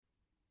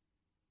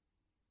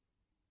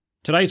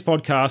Today's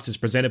podcast is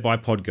presented by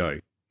Podgo.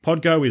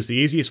 Podgo is the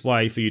easiest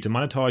way for you to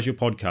monetize your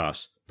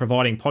podcast,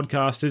 providing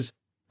podcasters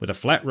with a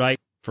flat rate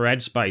for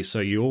ad space so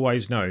you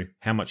always know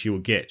how much you will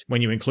get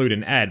when you include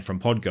an ad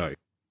from Podgo.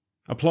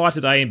 Apply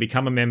today and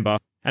become a member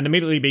and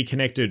immediately be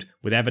connected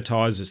with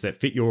advertisers that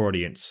fit your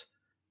audience.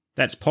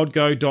 That's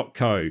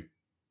podgo.co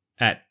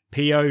at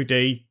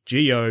podgo.co.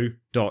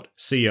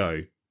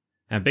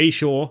 And be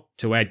sure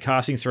to add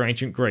Casting Through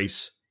Ancient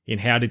Greece in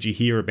How Did You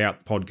Hear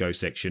About Podgo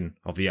section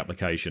of the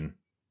application.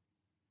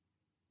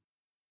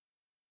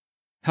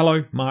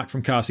 Hello, Mark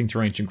from Casting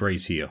Through Ancient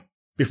Greece here.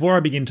 Before I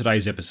begin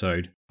today's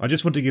episode, I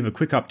just want to give a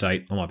quick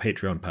update on my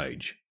Patreon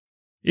page.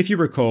 If you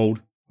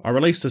recalled, I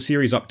released a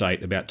series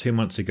update about 2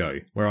 months ago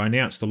where I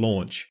announced the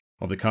launch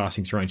of the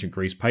Casting Through Ancient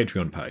Greece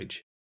Patreon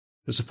page.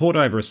 The support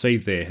I have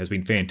received there has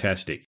been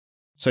fantastic,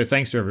 so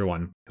thanks to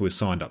everyone who has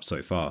signed up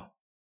so far.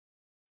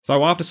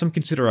 Though after some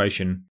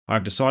consideration, I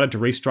have decided to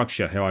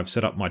restructure how I've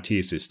set up my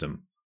tier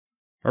system.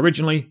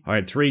 Originally, I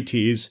had 3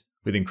 tiers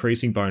with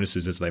increasing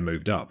bonuses as they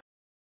moved up.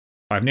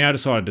 I have now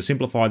decided to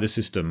simplify the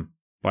system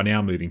by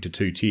now moving to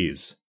 2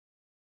 tiers.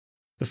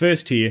 The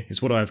first tier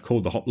is what I have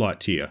called the Hoplite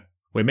tier,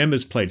 where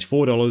members pledge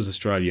 $4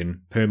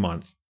 Australian per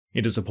month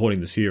into supporting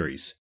the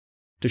series.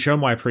 To show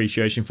my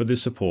appreciation for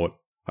this support,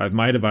 I have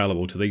made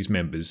available to these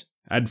members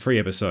ad-free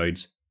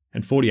episodes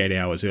and 48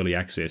 hours early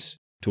access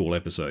to all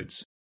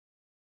episodes.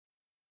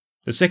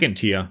 The second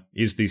tier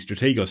is the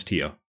Strategos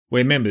tier,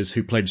 where members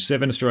who pledge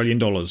 $7 Australian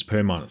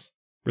per month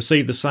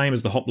receive the same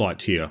as the Hoplite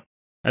tier,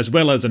 as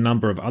well as a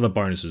number of other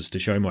bonuses to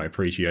show my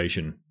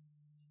appreciation.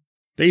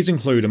 These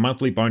include a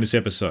monthly bonus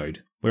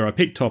episode, where I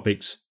pick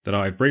topics that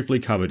I have briefly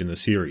covered in the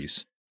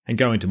series, and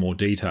go into more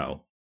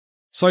detail.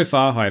 So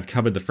far I have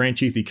covered the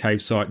Franchithi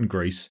cave site in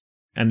Greece,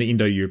 and the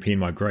Indo-European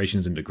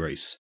migrations into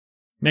Greece.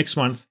 Next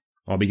month,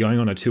 I'll be going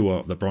on a tour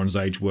of the Bronze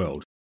Age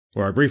world,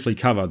 where I briefly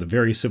cover the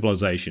various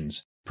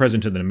civilizations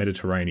present in the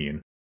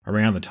Mediterranean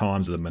around the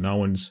times of the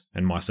Minoans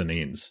and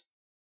Mycenaeans.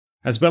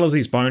 As well as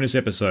these bonus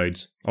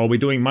episodes, I'll be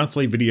doing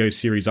monthly video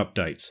series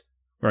updates,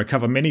 where I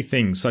cover many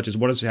things such as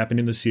what has happened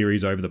in the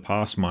series over the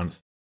past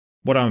month,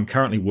 what I am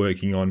currently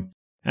working on,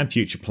 and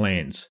future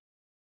plans.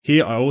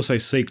 Here I also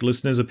seek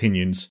listeners'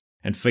 opinions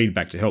and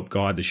feedback to help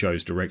guide the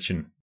show's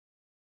direction.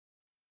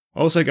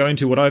 I also go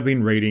into what I've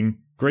been reading,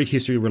 Greek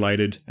history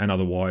related and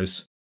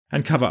otherwise,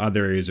 and cover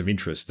other areas of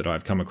interest that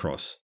I've come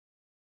across.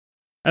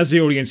 As the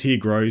audience here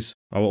grows,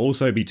 I will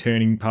also be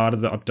turning part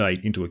of the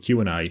update into a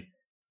Q&A,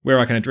 where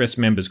I can address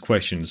members'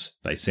 questions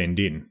they send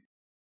in.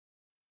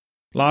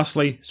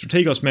 Lastly,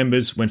 Strategos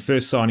members, when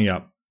first signing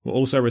up, will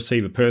also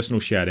receive a personal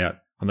shout-out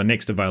on the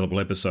next available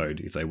episode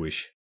if they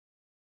wish.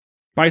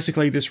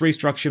 Basically, this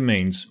restructure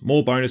means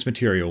more bonus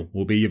material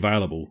will be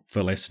available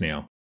for less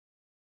now.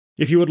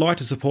 If you would like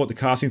to support the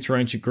Casting Through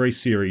Ancient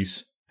Greece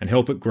series and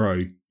help it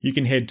grow, you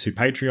can head to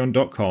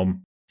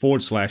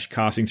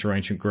patreon.com/Casting Through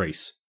Ancient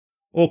Greece,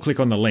 or click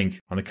on the link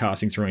on the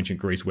Casting Through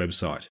Ancient Greece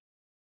website.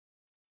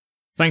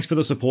 Thanks for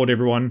the support,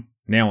 everyone.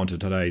 Now on to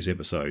today's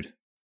episode.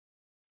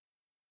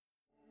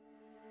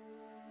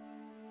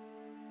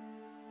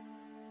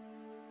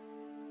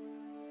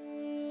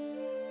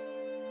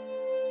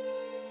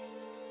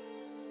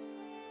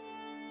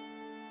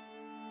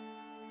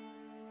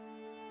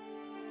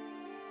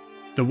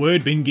 The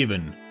word been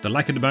given, the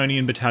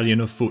Lacedaemonian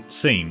battalion of foot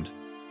seemed,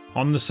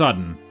 on the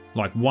sudden,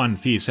 like one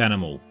fierce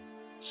animal,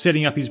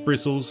 setting up his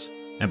bristles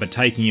and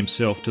betaking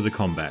himself to the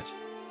combat.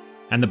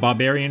 And the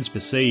barbarians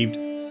perceived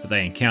that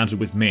they encountered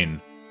with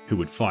men who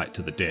would fight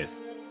to the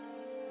death.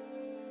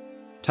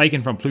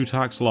 Taken from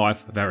Plutarch's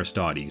Life of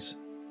Aristides.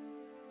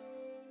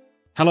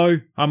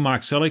 Hello, I'm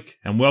Mark Selleck,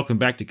 and welcome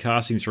back to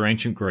Casting Through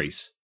Ancient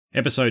Greece,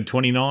 Episode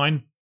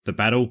 29, The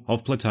Battle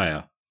of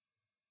Plataea.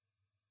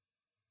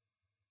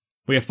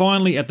 We are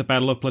finally at the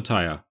Battle of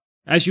Plataea.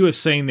 As you have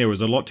seen, there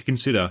was a lot to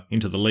consider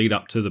into the lead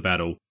up to the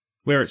battle,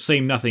 where it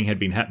seemed nothing had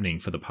been happening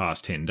for the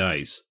past 10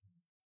 days.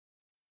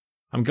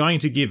 I'm going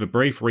to give a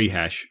brief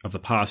rehash of the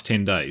past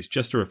 10 days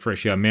just to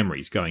refresh our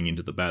memories going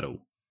into the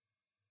battle.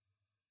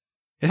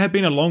 It had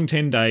been a long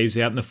 10 days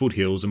out in the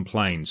foothills and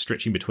plains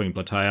stretching between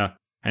Plataea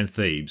and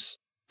Thebes,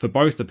 for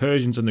both the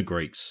Persians and the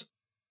Greeks.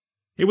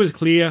 It was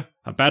clear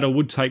a battle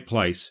would take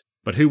place,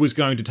 but who was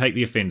going to take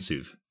the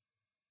offensive?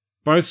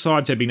 Both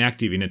sides had been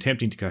active in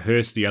attempting to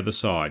coerce the other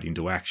side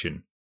into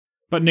action,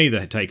 but neither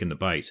had taken the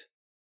bait.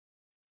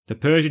 The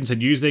Persians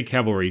had used their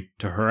cavalry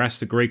to harass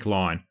the Greek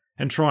line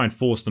and try and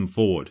force them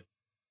forward,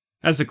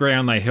 as the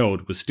ground they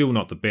held was still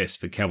not the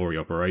best for cavalry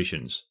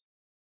operations.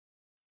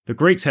 The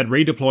Greeks had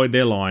redeployed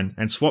their line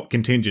and swapped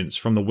contingents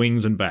from the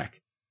wings and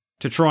back,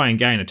 to try and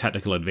gain a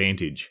tactical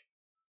advantage.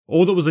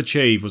 All that was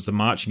achieved was the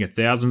marching of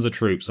thousands of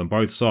troops on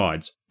both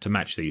sides to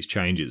match these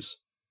changes.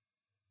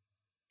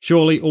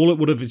 Surely all it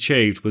would have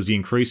achieved was the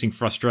increasing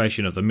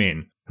frustration of the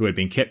men who had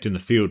been kept in the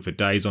field for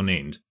days on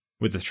end,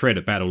 with the threat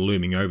of battle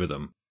looming over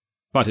them,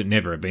 but it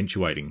never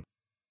eventuating.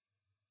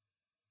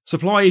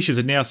 Supply issues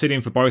had now set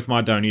in for both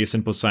Mardonius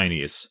and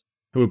Pausanias,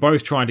 who were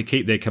both trying to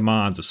keep their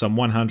commands of some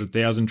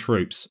 100,000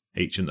 troops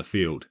each in the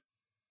field.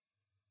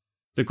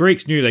 The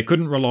Greeks knew they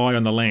couldn't rely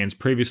on the lands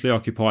previously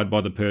occupied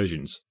by the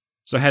Persians,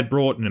 so had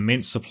brought an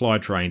immense supply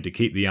train to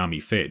keep the army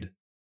fed.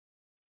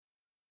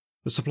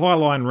 The supply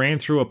line ran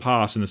through a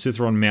pass in the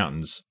Cithron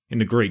Mountains, in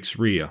the Greeks'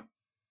 rear.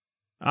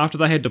 After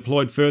they had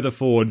deployed further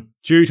forward,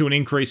 due to an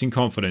increase in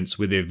confidence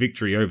with their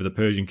victory over the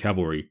Persian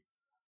cavalry,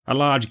 a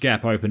large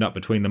gap opened up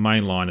between the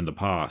main line and the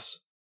pass.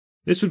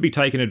 This would be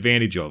taken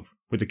advantage of,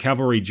 with the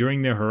cavalry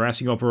during their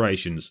harassing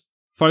operations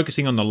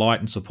focusing on the light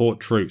and support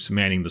troops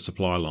manning the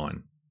supply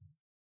line.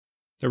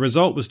 The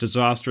result was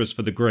disastrous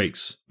for the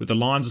Greeks, with the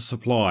lines of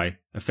supply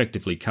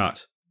effectively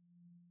cut.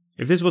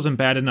 If this wasn't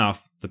bad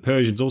enough, the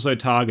Persians also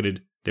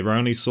targeted their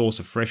only source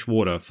of fresh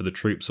water for the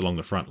troops along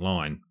the front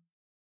line.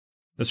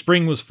 The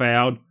spring was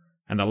fouled,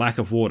 and the lack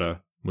of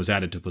water was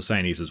added to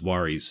Pausanias'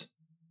 worries.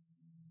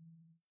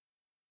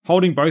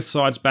 Holding both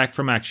sides back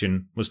from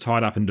action was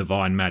tied up in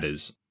divine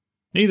matters.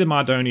 Neither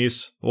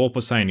Mardonius or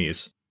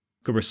Pausanias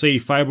could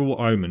receive favourable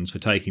omens for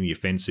taking the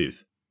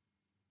offensive.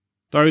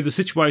 Though the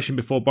situation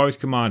before both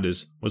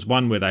commanders was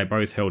one where they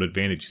both held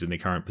advantages in their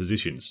current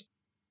positions.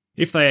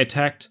 If they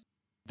attacked,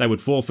 they would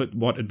forfeit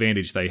what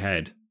advantage they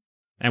had,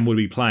 and would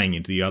be playing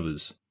into the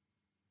others.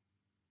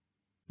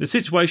 The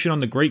situation on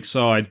the Greek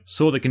side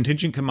saw the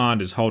contingent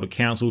commanders hold a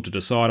council to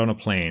decide on a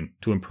plan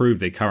to improve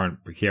their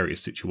current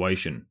precarious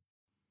situation.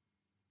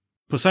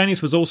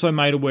 Pausanias was also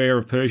made aware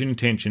of Persian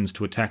intentions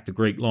to attack the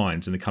Greek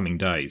lines in the coming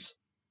days,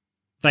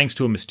 thanks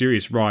to a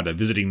mysterious rider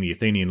visiting the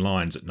Athenian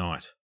lines at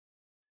night.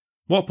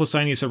 What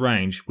Pausanias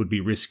arranged would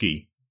be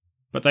risky,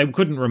 but they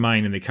couldn't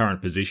remain in their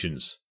current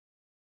positions.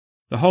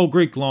 The whole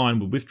Greek line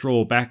would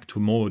withdraw back to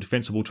a more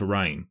defensible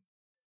terrain,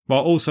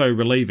 while also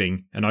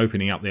relieving and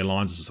opening up their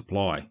lines of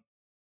supply.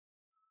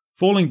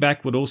 Falling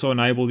back would also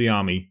enable the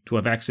army to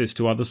have access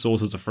to other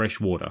sources of fresh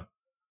water,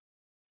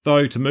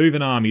 though to move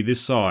an army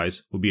this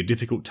size would be a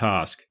difficult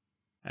task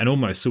and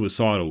almost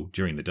suicidal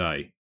during the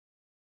day.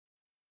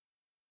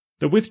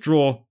 The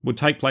withdrawal would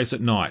take place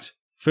at night,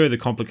 further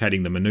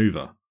complicating the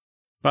manoeuvre,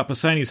 but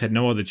Pausanias had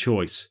no other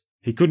choice.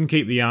 He couldn't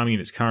keep the army in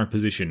its current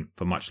position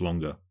for much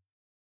longer.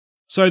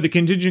 So the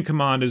contingent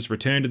commanders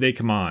returned to their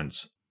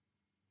commands.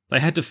 They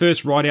had to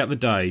first ride out the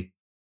day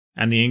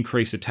and the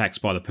increased attacks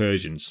by the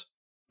Persians,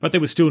 but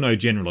there was still no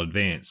general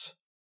advance.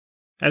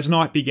 As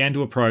night began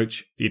to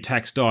approach, the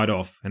attacks died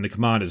off and the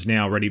commanders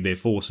now readied their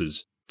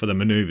forces for the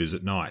manoeuvres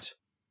at night,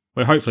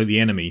 where hopefully the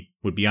enemy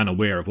would be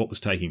unaware of what was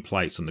taking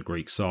place on the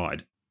Greek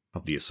side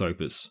of the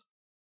Esopus.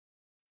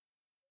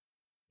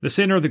 The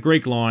centre of the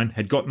Greek line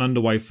had gotten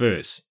underway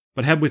first,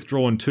 but had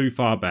withdrawn too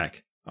far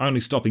back,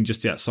 only stopping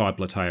just outside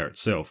Plataea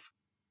itself.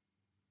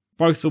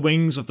 Both the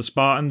wings of the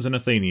Spartans and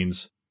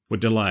Athenians were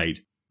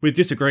delayed, with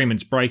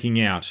disagreements breaking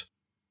out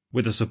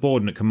with a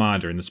subordinate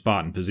commander in the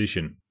Spartan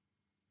position.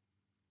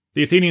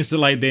 The Athenians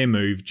delayed their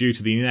move due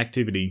to the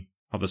inactivity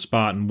of the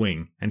Spartan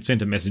wing and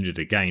sent a messenger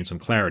to gain some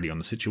clarity on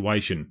the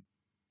situation.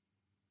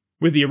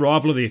 With the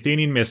arrival of the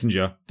Athenian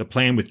messenger, the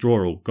planned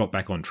withdrawal got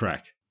back on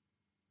track.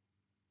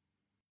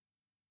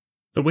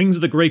 The wings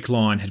of the Greek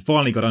line had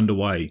finally got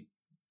underway.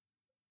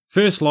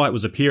 First light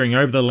was appearing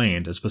over the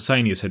land as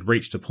Pausanias had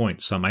reached a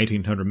point some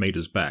 1800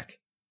 metres back.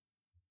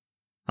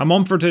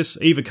 Amomphratus,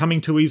 either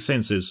coming to his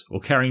senses or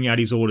carrying out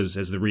his orders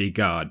as the rear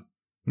guard,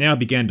 now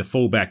began to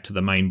fall back to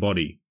the main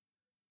body.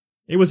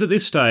 It was at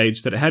this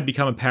stage that it had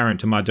become apparent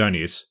to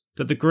Mardonius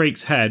that the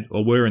Greeks had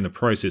or were in the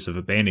process of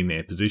abandoning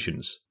their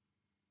positions.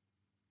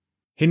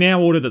 He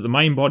now ordered that the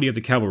main body of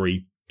the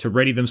cavalry to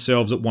ready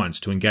themselves at once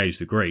to engage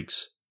the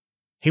Greeks.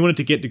 He wanted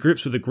to get to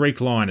grips with the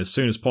Greek line as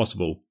soon as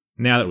possible,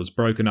 now that it was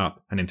broken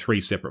up and in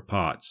 3 separate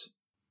parts.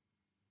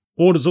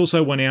 Orders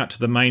also went out to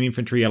the main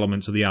infantry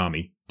elements of the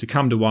army to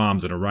come to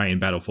arms and array in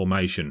battle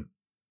formation,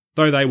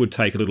 though they would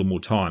take a little more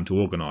time to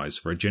organise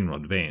for a general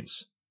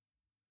advance.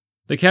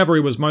 The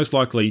cavalry was most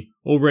likely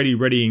already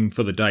readying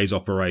for the day's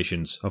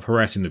operations of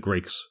harassing the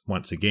Greeks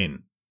once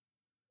again.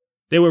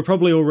 There were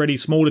probably already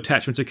small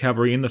detachments of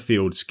cavalry in the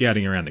field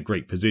scouting around the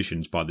Greek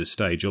positions by this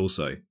stage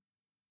also.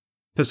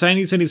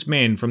 Pausanias and his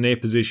men from their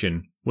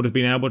position would have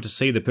been able to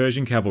see the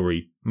Persian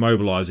cavalry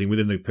mobilising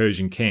within the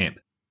Persian camp,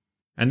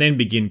 and then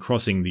begin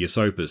crossing the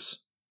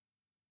Esopus.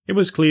 It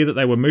was clear that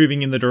they were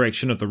moving in the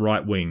direction of the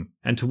right wing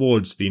and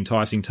towards the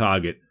enticing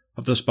target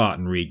of the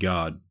Spartan rear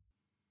guard.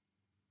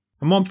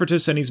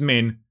 Amomphratus and his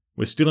men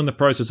were still in the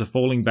process of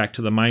falling back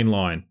to the main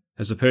line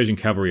as the Persian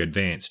cavalry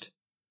advanced.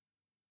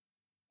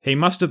 He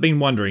must have been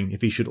wondering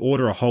if he should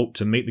order a halt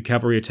to meet the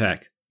cavalry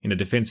attack in a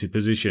defensive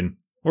position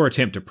or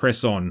attempt to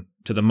press on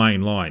to the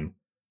main line,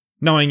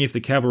 knowing if the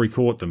cavalry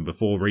caught them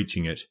before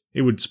reaching it,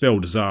 it would spell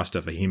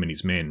disaster for him and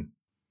his men.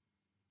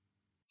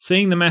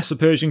 Seeing the mass of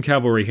Persian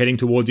cavalry heading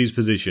towards his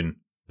position,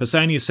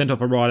 Pausanias sent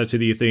off a rider to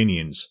the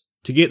Athenians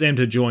to get them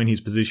to join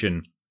his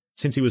position,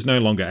 since he was no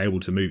longer able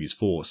to move his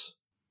force.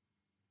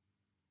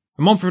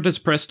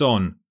 Amomphratus pressed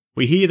on.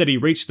 We hear that he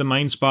reached the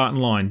main Spartan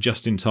line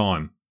just in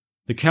time.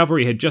 The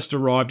cavalry had just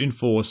arrived in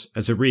force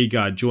as the rear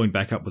guard joined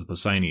back up with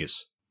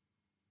Pausanias.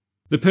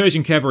 The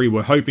Persian cavalry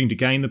were hoping to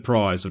gain the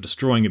prize of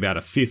destroying about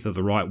a fifth of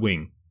the right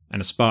wing,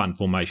 and a Spartan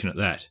formation at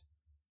that.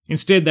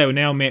 Instead, they were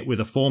now met with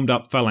a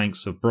formed-up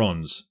phalanx of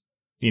bronze,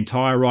 the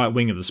entire right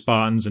wing of the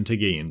Spartans and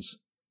Tegeans,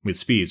 with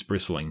spears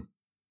bristling.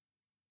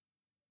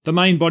 The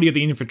main body of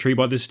the infantry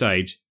by this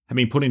stage had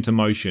been put into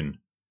motion,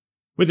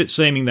 with it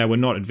seeming they were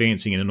not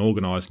advancing in an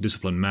organised and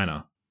disciplined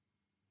manner.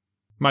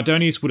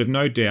 Mardonius would have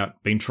no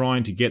doubt been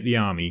trying to get the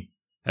army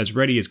as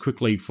ready as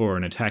quickly for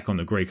an attack on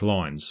the Greek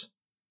lines.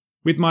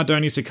 With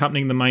Mardonius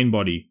accompanying the main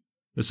body,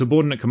 the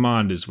subordinate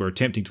commanders were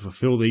attempting to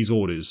fulfil these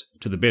orders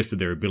to the best of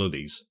their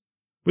abilities,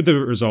 with the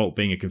result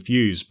being a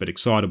confused but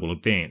excitable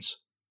advance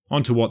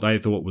onto what they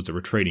thought was the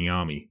retreating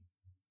army.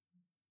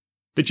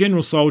 The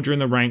general soldier in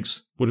the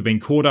ranks would have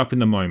been caught up in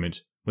the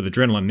moment, with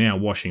adrenaline now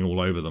washing all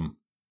over them.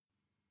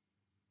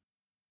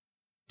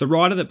 The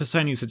rider that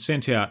Pausanias had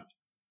sent out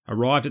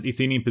arrived at the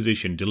Athenian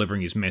position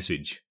delivering his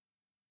message.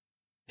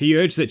 He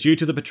urged that due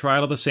to the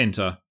betrayal of the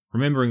centre,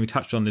 remembering we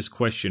touched on this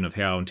question of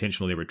how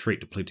intentional their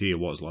retreat to Plataea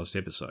was last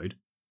episode,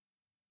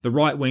 the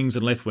right wings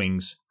and left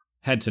wings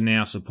had to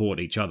now support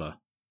each other.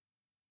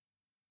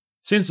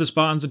 Since the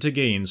Spartans and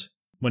Tegeans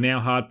were now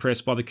hard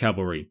pressed by the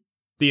cavalry,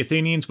 the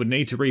Athenians would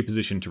need to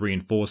reposition to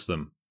reinforce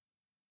them.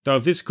 Though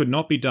if this could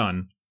not be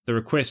done, the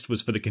request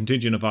was for the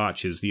contingent of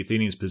archers the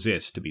Athenians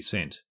possessed to be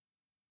sent.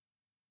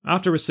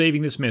 After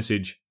receiving this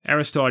message,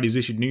 Aristides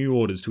issued new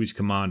orders to his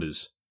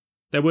commanders.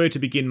 They were to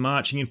begin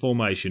marching in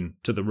formation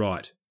to the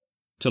right,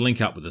 to link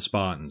up with the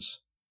Spartans.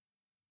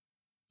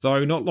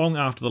 Though not long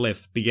after the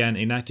left began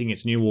enacting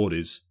its new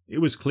orders, it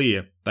was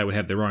clear they would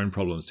have their own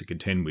problems to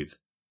contend with.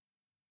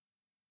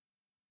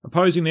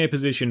 Opposing their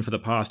position for the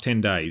past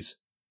 10 days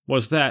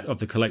was that of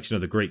the collection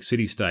of the Greek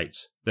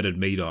city-states that had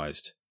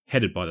Medized,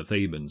 headed by the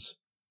Thebans.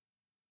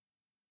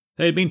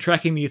 They had been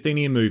tracking the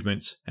Athenian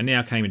movements and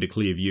now came into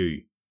clear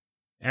view.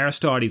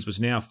 Aristides was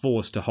now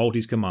forced to halt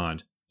his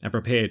command and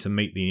prepare to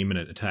meet the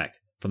imminent attack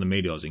from the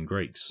Medizing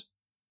Greeks.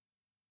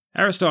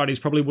 Aristides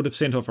probably would have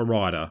sent off a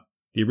rider,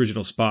 the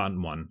original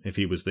Spartan one if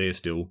he was there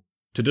still,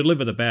 to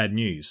deliver the bad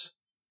news.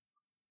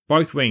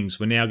 Both wings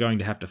were now going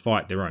to have to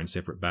fight their own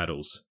separate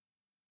battles.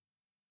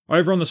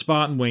 Over on the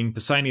Spartan wing,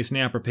 Pausanias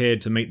now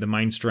prepared to meet the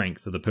main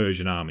strength of the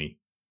Persian army.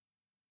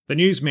 The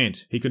news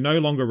meant he could no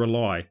longer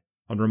rely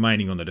on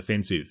remaining on the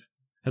defensive,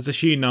 as the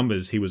sheer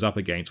numbers he was up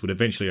against would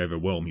eventually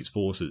overwhelm his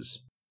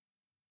forces.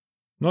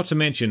 Not to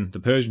mention, the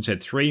Persians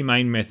had 3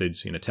 main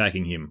methods in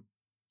attacking him.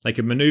 They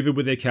could manoeuvre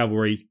with their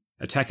cavalry,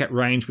 attack at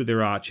range with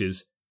their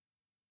archers,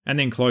 and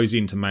then close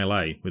in to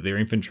melee with their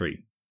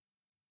infantry.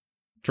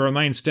 To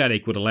remain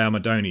static would allow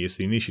Mardonius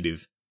the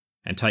initiative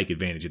and take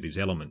advantage of these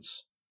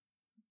elements.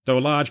 Though a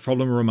large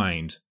problem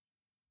remained.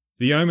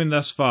 The omen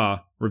thus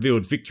far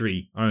revealed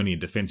victory only in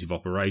defensive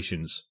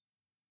operations.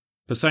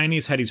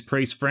 Pausanias had his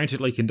priests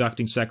frantically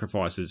conducting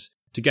sacrifices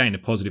to gain a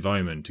positive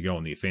omen to go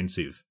on the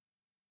offensive.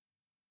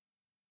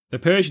 The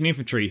Persian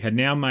infantry had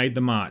now made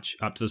the march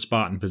up to the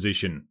Spartan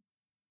position.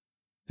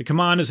 The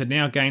commanders had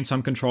now gained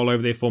some control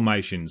over their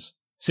formations,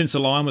 since the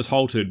line was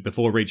halted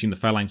before reaching the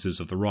phalanxes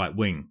of the right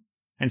wing,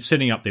 and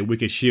setting up their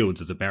wicker shields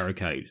as a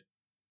barricade.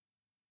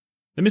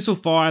 The missile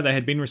fire they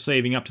had been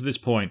receiving up to this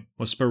point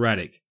was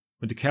sporadic,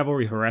 with the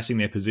cavalry harassing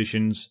their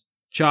positions,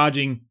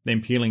 charging,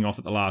 then peeling off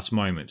at the last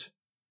moment.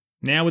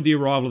 Now with the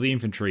arrival of the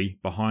infantry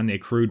behind their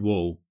crude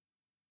wall,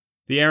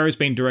 the arrows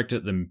being directed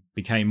at them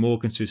became more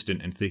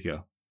consistent and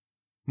thicker.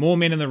 More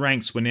men in the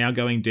ranks were now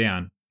going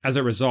down as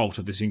a result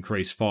of this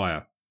increased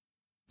fire.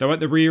 Though at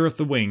the rear of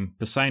the wing,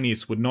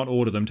 Pausanias would not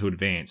order them to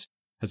advance,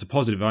 as a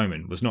positive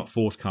omen was not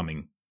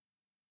forthcoming.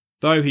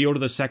 Though he ordered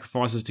the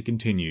sacrifices to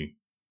continue.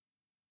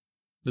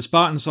 The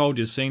Spartan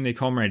soldiers seeing their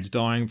comrades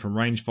dying from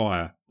range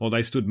fire while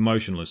they stood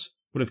motionless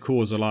would have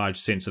caused a large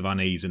sense of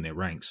unease in their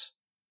ranks.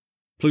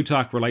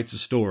 Plutarch relates a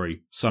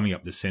story summing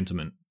up this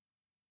sentiment.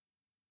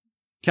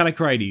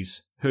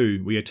 Callicrates,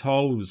 who, we are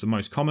told, was the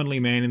most commonly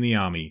man in the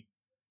army,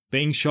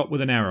 being shot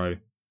with an arrow,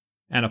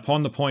 and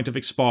upon the point of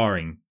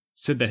expiring,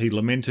 said that he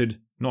lamented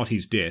not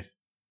his death,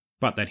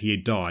 but that he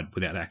had died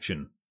without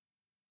action.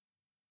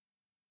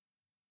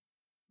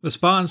 The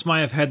Spartans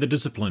may have had the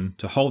discipline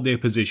to hold their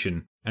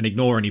position and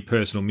ignore any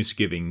personal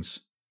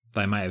misgivings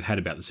they may have had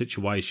about the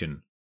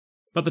situation,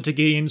 but the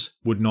Tegeans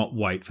would not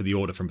wait for the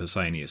order from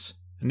Pausanias,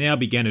 and now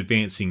began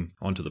advancing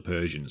onto the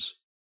Persians.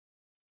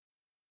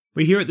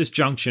 We hear at this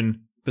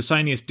junction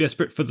Pausanias,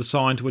 desperate for the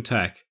sign to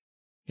attack,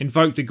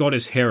 invoked the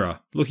goddess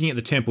Hera, looking at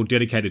the temple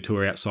dedicated to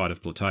her outside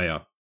of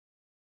Plataea.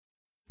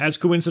 As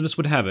coincidence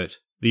would have it,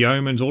 the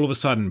omens all of a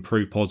sudden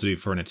proved positive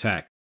for an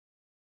attack.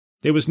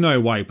 There was no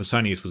way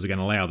Pausanias was going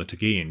to allow the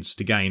Tegeans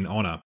to gain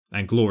honour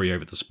and glory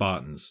over the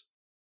Spartans.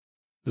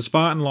 The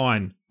Spartan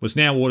line was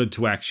now ordered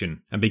to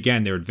action and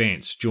began their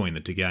advance to join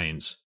the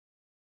Tegeans.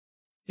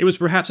 It was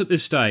perhaps at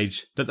this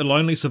stage that the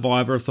lonely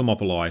survivor of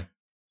Thermopylae,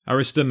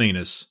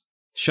 Aristomenes,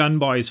 shunned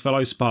by his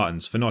fellow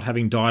Spartans for not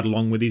having died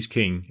along with his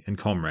king and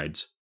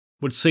comrades,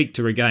 would seek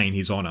to regain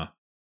his honour.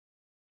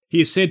 He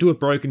is said to have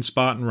broken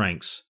Spartan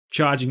ranks,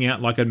 charging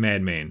out like a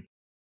madman,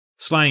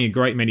 slaying a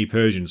great many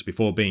Persians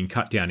before being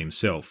cut down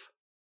himself.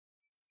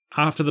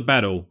 After the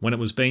battle, when it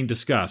was being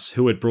discussed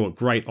who had brought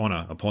great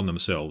honour upon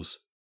themselves,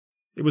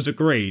 it was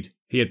agreed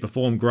he had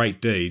performed great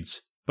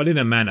deeds, but in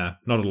a manner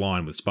not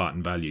aligned with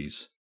Spartan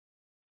values.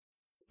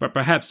 but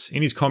perhaps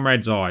in his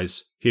comrades'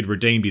 eyes he had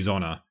redeemed his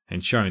honour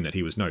and shown that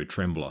he was no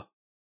trembler.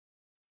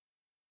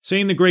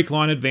 Seeing the Greek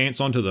line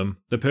advance onto them,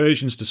 the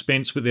Persians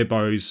dispensed with their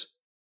bows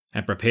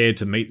and prepared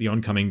to meet the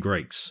oncoming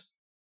Greeks.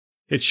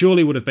 It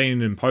surely would have been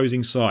an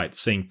imposing sight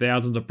seeing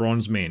thousands of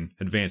bronze men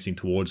advancing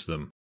towards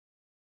them.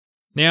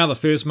 Now the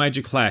first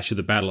major clash of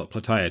the battle at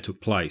Plataea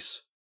took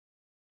place.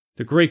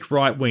 The Greek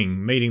right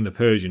wing meeting the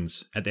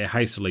Persians at their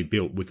hastily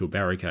built wicker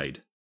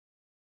barricade.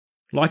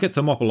 Like at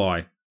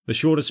Thermopylae, the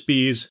shorter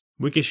spears,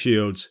 wicker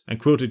shields, and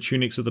quilted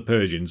tunics of the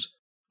Persians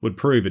would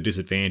prove a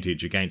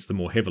disadvantage against the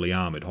more heavily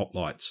armoured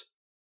hoplites,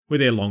 with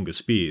their longer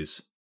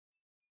spears.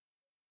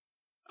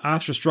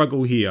 After a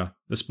struggle here,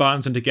 the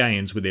Spartans and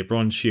Tegeans with their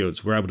bronze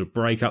shields were able to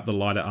break up the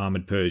lighter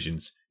armoured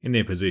Persians in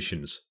their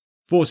positions,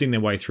 forcing their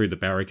way through the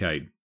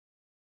barricade.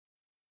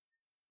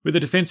 With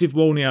the defensive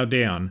wall now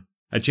down,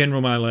 a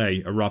general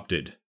melee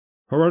erupted.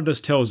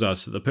 Herodotus tells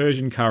us that the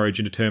Persian courage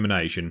and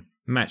determination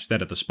matched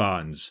that of the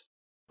Spartans,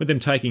 with them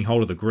taking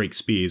hold of the Greek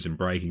spears and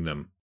breaking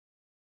them.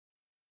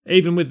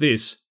 Even with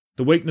this,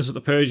 the weakness of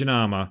the Persian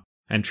armour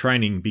and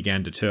training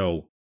began to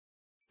tell.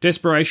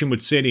 Desperation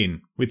would set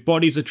in, with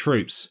bodies of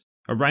troops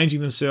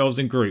arranging themselves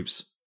in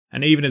groups,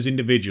 and even as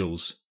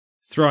individuals,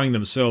 throwing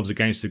themselves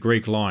against the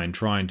Greek line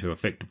trying to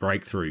effect a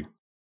breakthrough.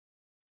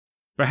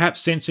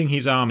 Perhaps sensing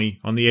his army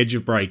on the edge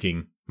of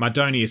breaking,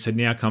 Mardonius had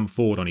now come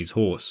forward on his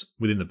horse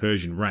within the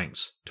Persian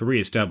ranks to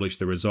re-establish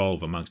the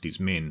resolve amongst his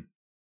men.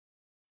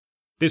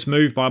 This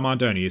move by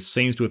Mardonius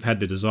seems to have had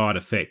the desired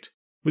effect,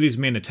 with his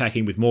men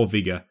attacking with more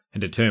vigour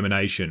and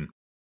determination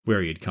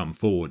where he had come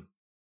forward.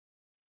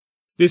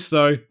 This,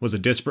 though, was a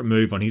desperate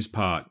move on his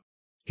part.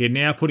 He had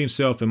now put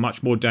himself in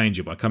much more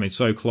danger by coming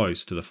so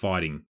close to the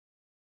fighting.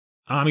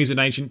 Armies in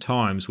ancient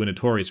times were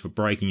notorious for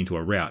breaking into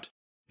a rout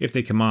if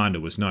their commander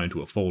was known to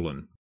have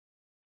fallen,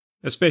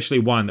 especially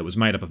one that was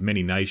made up of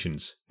many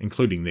nations,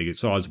 including the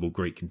sizable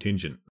Greek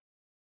contingent.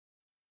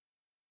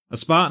 A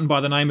Spartan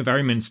by the name of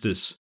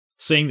Ariminstius,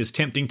 seeing this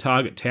tempting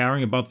target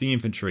towering above the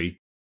infantry,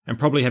 and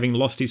probably having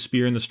lost his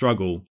spear in the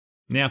struggle,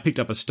 now picked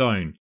up a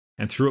stone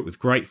and threw it with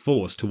great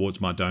force towards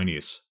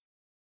Mardonius.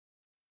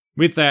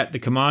 With that, the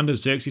commander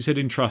Xerxes had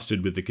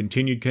entrusted with the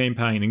continued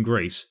campaign in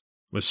Greece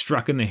was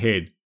struck in the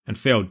head and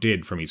fell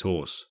dead from his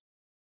horse.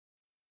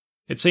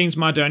 It seems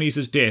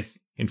Mardonius' death,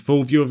 in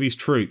full view of his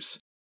troops,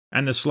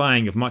 and the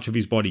slaying of much of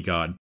his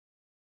bodyguard,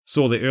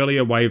 saw the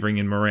earlier wavering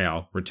in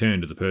morale return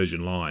to the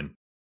Persian line.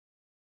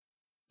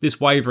 This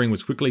wavering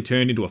was quickly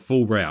turned into a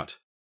full rout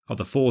of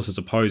the forces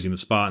opposing the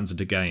Spartans and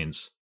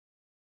Tegeans,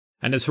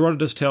 and as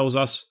Herodotus tells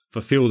us,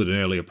 fulfilled an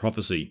earlier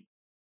prophecy.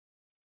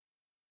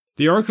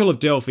 The Oracle of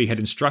Delphi had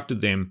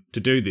instructed them to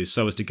do this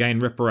so as to gain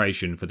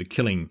reparation for the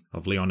killing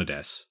of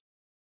Leonidas,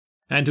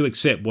 and to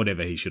accept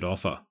whatever he should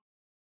offer.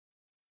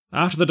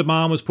 After the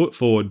demand was put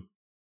forward,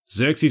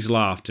 Xerxes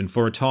laughed and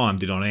for a time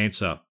did not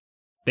answer,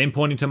 then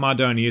pointing to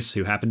Mardonius,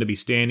 who happened to be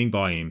standing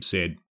by him,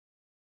 said,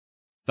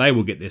 "They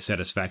will get their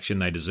satisfaction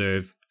they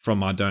deserve from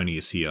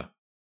Mardonius here."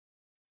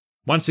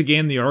 Once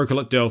again the Oracle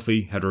at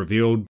Delphi had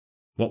revealed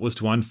what was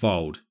to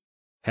unfold.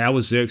 How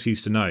was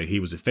Xerxes to know he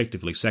was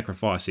effectively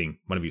sacrificing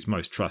one of his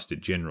most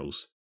trusted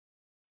generals?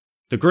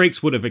 The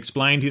Greeks would have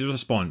explained his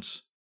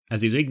response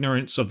as his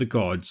ignorance of the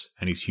gods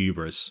and his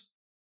hubris.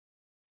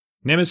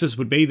 Nemesis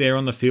would be there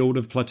on the field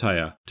of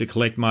Plataea to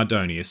collect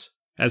Mardonius,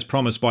 as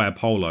promised by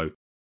Apollo,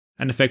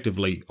 and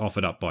effectively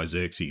offered up by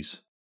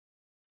Xerxes.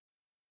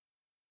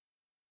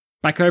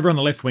 Back over on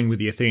the left wing with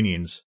the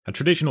Athenians, a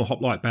traditional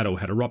hoplite battle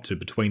had erupted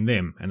between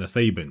them and the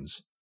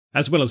Thebans,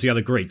 as well as the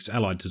other Greeks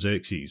allied to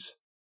Xerxes.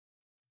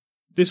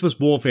 This was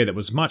warfare that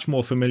was much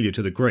more familiar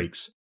to the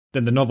Greeks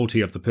than the novelty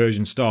of the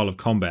Persian style of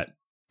combat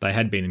they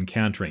had been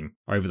encountering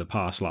over the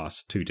past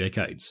last 2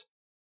 decades.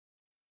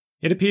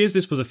 It appears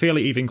this was a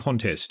fairly even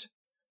contest,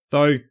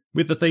 though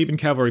with the Theban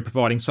cavalry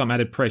providing some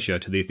added pressure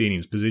to the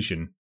Athenians'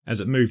 position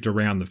as it moved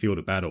around the field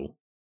of battle.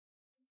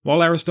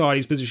 While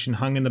Aristides' position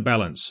hung in the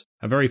balance,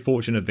 a very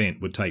fortunate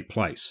event would take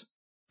place,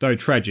 though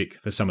tragic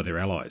for some of their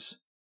allies.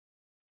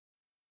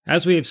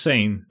 As we have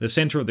seen, the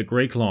centre of the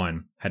Greek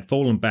line had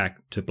fallen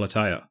back to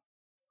Plataea,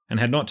 and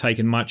had not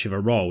taken much of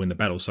a role in the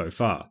battle so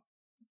far,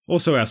 or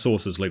so our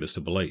sources lead us to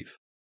believe.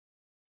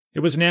 It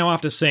was now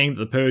after seeing that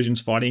the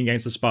Persians fighting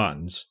against the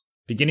Spartans,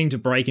 beginning to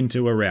break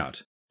into a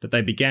rout, that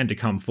they began to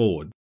come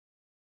forward.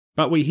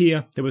 But we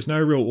hear there was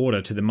no real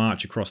order to the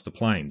march across the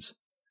plains,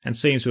 and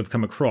seems to have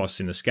come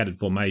across in the scattered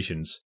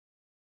formations,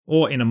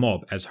 or in a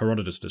mob as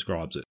Herodotus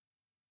describes it.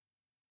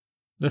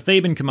 The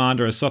Theban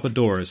commander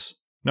Asopodorus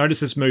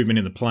noticed this movement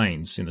in the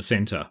plains in the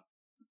centre.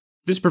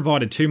 This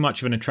provided too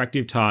much of an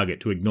attractive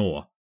target to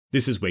ignore.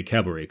 This is where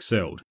cavalry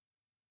excelled.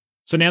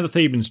 So now the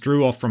Thebans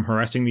drew off from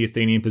harassing the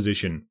Athenian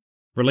position,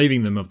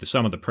 relieving them of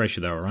some of the pressure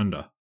they were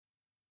under.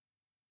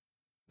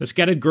 The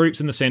scattered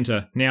groups in the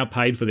centre now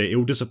paid for their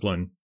ill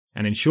discipline,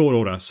 and in short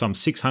order some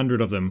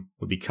 600 of them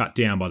would be cut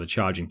down by the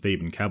charging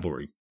Theban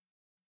cavalry.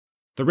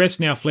 The rest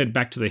now fled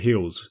back to the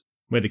hills,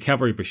 where the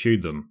cavalry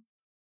pursued them.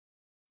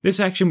 This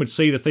action would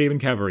see the Theban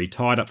cavalry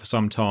tied up for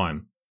some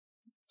time,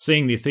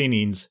 seeing the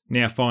Athenians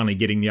now finally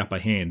getting the upper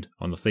hand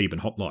on the Theban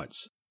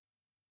hoplites.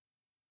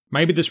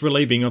 Maybe this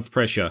relieving of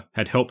pressure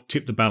had helped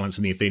tip the balance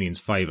in the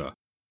Athenians' favour,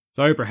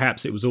 though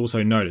perhaps it was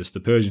also noticed the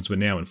Persians were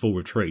now in full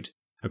retreat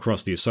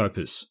across the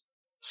Esopus,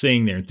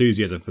 seeing their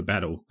enthusiasm for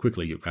battle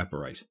quickly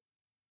evaporate.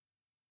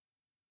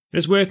 It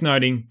is worth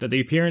noting that the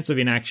appearance of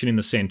inaction in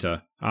the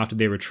centre after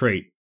their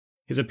retreat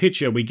is a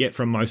picture we get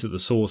from most of the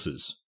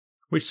sources,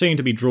 which seem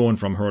to be drawn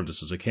from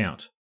Herodotus'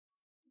 account.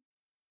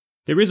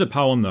 There is a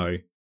poem, though,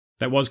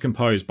 that was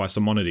composed by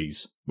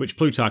Simonides, which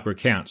Plutarch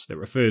recounts, that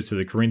refers to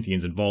the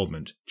Corinthians'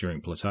 involvement during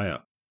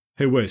Plataea,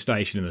 who were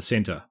stationed in the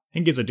centre,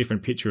 and gives a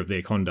different picture of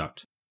their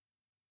conduct.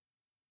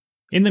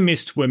 In the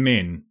midst were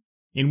men,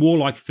 in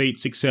warlike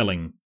feats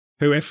excelling,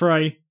 who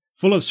Ephrae,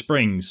 full of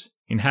springs,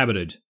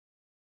 inhabited,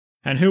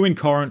 and who in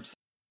Corinth,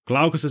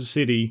 Glaucus'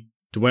 city,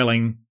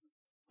 dwelling,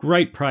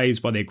 great praise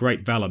by their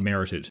great valour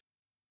merited,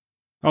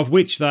 of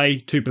which they,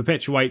 to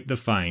perpetuate the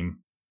fame,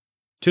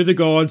 to the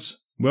gods,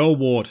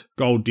 well-wrought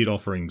gold did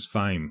offerings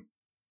fame.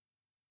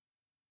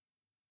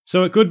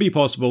 So it could be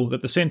possible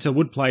that the centre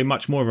would play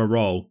much more of a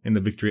role in the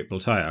victory at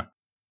Plataea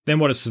than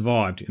what has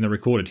survived in the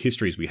recorded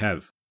histories we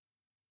have.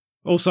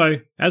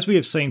 Also, as we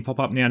have seen pop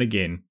up now and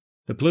again,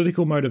 the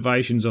political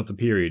motivations of the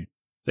period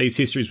these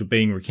histories were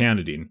being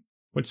recounted in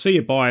would see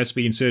a bias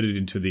be inserted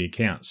into the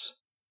accounts.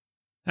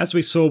 As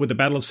we saw with the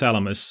Battle of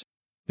Salamis,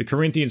 the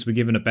Corinthians were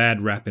given a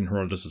bad rap in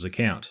Herodotus'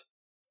 account.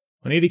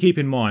 We need to keep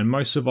in mind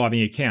most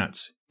surviving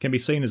accounts can be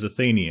seen as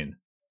Athenian,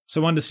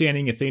 so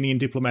understanding Athenian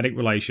diplomatic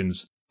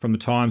relations from the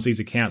times these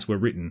accounts were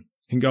written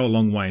can go a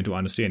long way into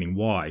understanding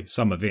why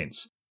some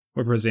events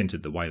were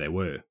presented the way they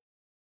were.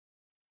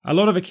 A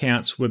lot of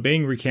accounts were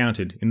being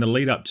recounted in the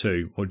lead up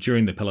to or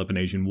during the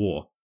Peloponnesian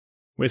War,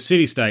 where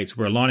city-states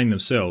were aligning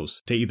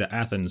themselves to either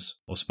Athens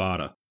or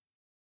Sparta.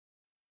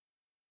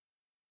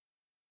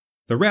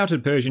 The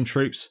routed Persian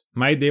troops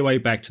made their way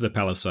back to the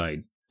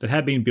palisade that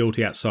had been built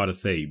outside of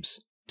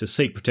Thebes to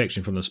seek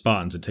protection from the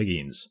Spartans and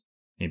Tegeans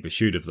in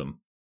pursuit of them.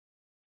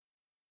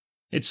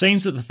 It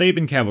seems that the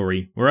Theban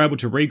cavalry were able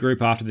to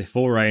regroup after their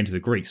foray into the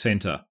Greek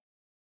centre.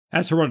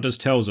 As Herodotus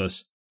tells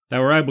us, they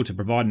were able to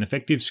provide an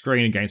effective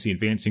screen against the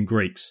advancing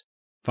Greeks,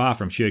 far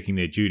from shirking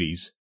their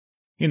duties,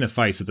 in the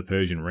face of the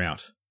Persian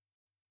rout.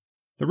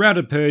 The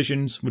routed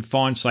Persians would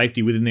find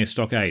safety within their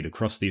stockade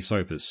across the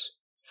Esopus,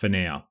 for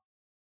now.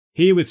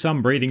 Here, with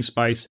some breathing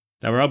space,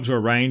 they were able to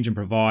arrange and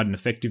provide an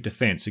effective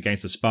defence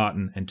against the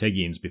Spartan and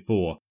Tegeans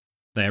before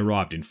they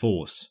arrived in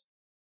force.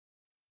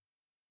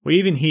 We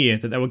even hear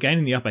that they were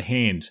gaining the upper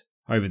hand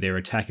over their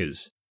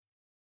attackers.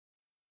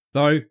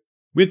 Though,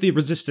 with the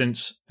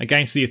resistance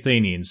against the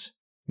Athenians,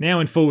 now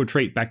in full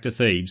retreat back to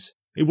Thebes,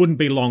 it wouldn't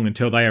be long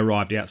until they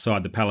arrived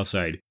outside the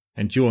palisade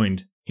and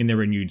joined in their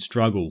renewed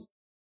struggle,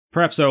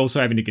 perhaps also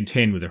having to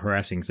contend with the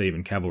harassing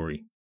Theban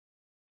cavalry.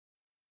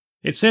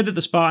 It's said that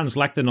the Spartans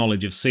lacked the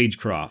knowledge of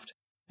siegecraft,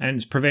 and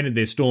it's prevented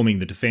their storming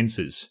the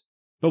defences.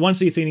 But once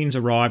the Athenians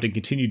arrived and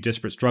continued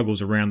desperate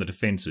struggles around the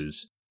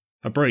defences,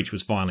 a breach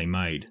was finally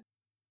made.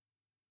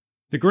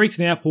 The Greeks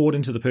now poured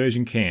into the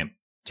Persian camp,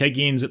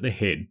 Tegeans at the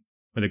head,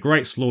 with a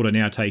great slaughter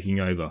now taking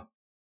over.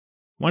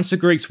 Once the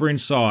Greeks were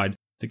inside,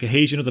 the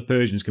cohesion of the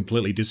Persians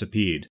completely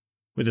disappeared,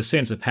 with a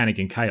sense of panic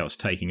and chaos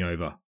taking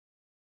over,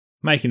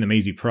 making them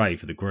easy prey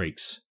for the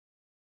Greeks.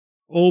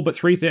 All but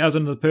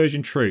 3,000 of the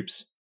Persian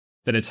troops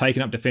that had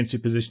taken up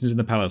defensive positions in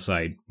the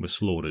palisade were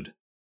slaughtered.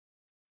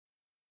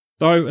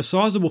 Though a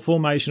sizable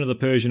formation of the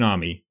Persian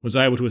army was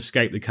able to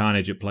escape the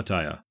carnage at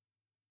Plataea,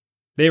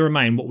 there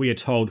remained what we are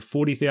told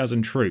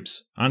 40,000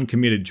 troops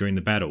uncommitted during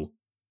the battle,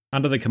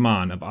 under the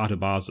command of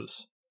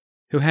Artabazus,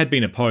 who had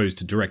been opposed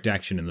to direct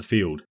action in the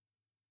field.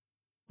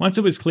 Once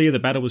it was clear the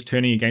battle was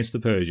turning against the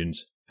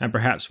Persians, and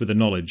perhaps with the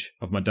knowledge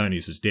of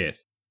Mardonius'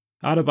 death,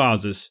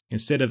 Artabazus,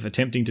 instead of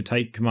attempting to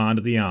take command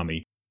of the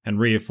army and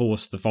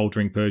reinforce the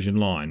faltering Persian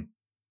line,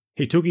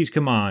 he took his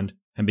command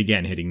and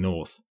began heading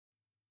north.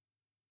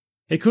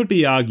 It could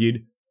be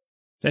argued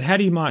that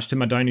had he marched to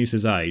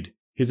Mardonius' aid,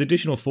 his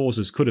additional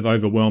forces could have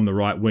overwhelmed the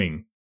right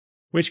wing,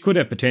 which could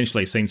have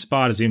potentially seen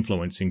Sparta's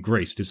influence in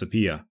Greece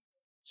disappear,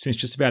 since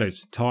just about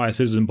its entire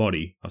citizen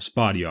body of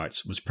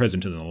Spartiates was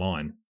present in the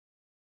line.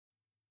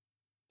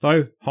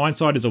 Though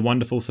hindsight is a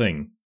wonderful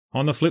thing,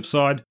 on the flip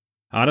side,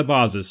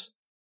 Artabazus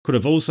could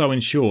have also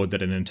ensured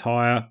that an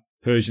entire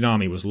Persian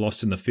army was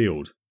lost in the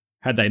field,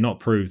 had they not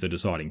proved the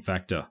deciding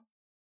factor.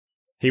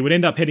 He would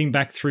end up heading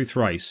back through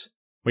Thrace,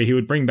 where he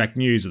would bring back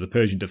news of the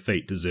Persian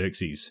defeat to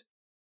Xerxes.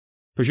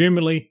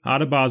 Presumably,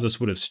 Artabazus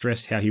would have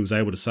stressed how he was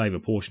able to save a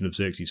portion of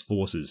Xerxes'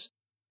 forces,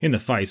 in the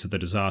face of the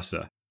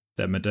disaster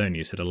that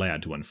Mardonius had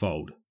allowed to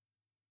unfold.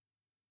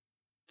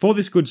 For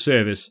this good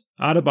service,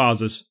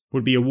 Artabazus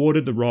would be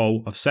awarded the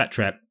role of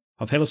satrap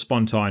of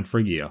Hellespontine for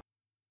a year.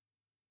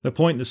 The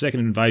point the second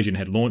invasion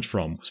had launched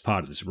from was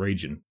part of this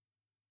region.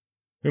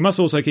 We must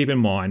also keep in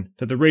mind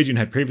that the region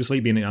had previously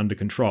been under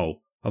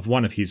control of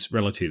one of his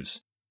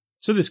relatives,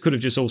 so this could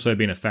have just also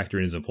been a factor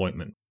in his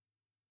appointment.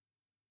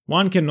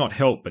 One cannot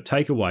help but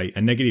take away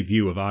a negative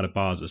view of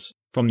Artabazus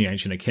from the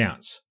ancient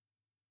accounts,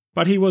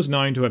 but he was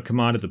known to have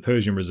commanded the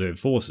Persian reserve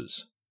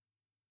forces.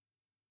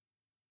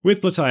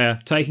 With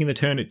Plataea taking the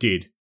turn it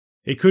did,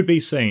 it could be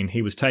seen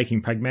he was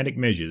taking pragmatic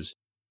measures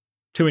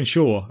to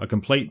ensure a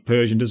complete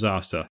Persian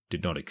disaster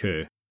did not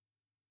occur.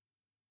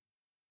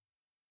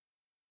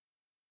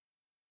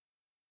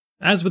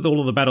 As with all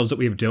of the battles that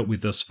we have dealt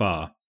with thus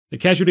far, the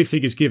casualty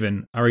figures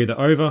given are either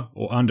over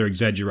or under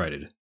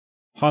exaggerated,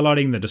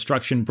 highlighting the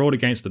destruction brought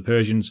against the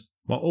Persians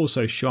while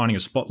also shining a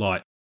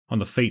spotlight on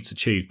the feats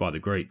achieved by the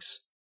Greeks.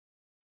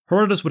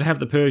 Herodotus would have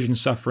the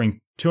Persians suffering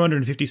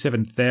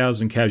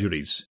 257,000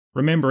 casualties,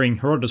 remembering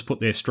Herodotus put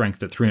their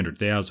strength at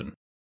 300,000.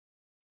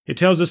 It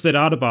tells us that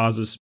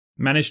Artabazus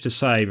managed to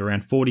save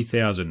around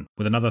 40,000,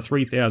 with another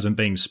 3,000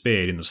 being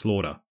spared in the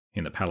slaughter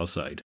in the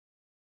palisade.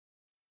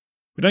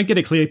 We don't get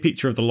a clear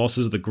picture of the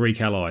losses of the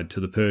Greek allied to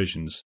the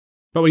Persians,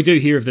 but we do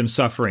hear of them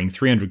suffering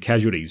 300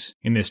 casualties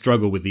in their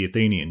struggle with the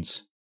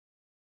Athenians.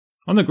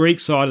 On the Greek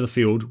side of the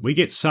field, we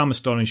get some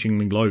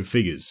astonishingly low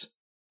figures.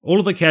 All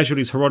of the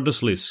casualties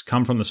Herodotus lists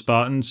come from the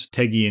Spartans,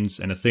 Tegeans,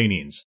 and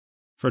Athenians,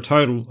 for a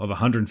total of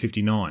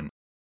 159.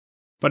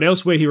 But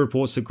elsewhere he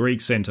reports the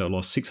Greek centre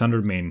lost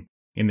 600 men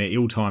in their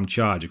ill-timed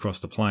charge across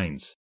the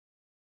plains.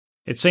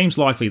 It seems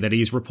likely that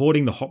he is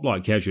reporting the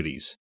hoplite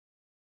casualties.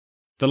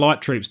 The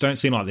light troops don't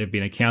seem like they've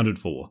been accounted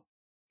for.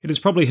 It is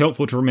probably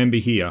helpful to remember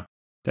here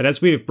that,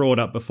 as we have brought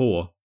up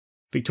before,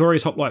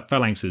 Victoria's hoplite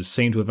phalanxes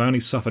seem to have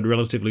only suffered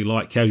relatively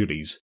light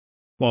casualties,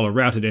 while a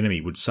routed enemy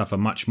would suffer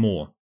much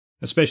more,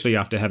 especially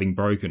after having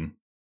broken.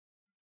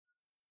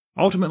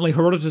 Ultimately,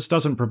 Herodotus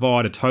doesn't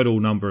provide a total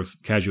number of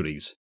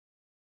casualties.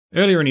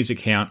 Earlier in his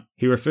account,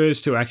 he refers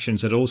to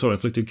actions that also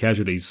inflicted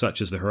casualties,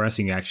 such as the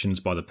harassing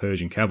actions by the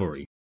Persian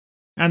cavalry,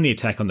 and the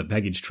attack on the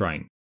baggage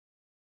train.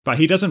 But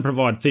he doesn't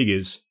provide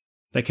figures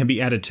that can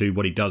be added to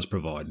what he does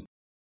provide.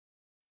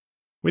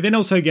 We then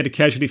also get a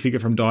casualty figure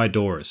from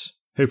Diodorus,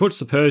 who puts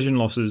the Persian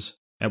losses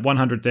at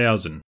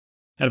 100,000,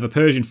 out of a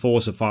Persian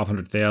force of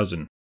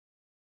 500,000.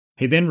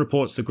 He then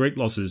reports the Greek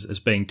losses as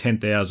being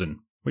 10,000,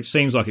 which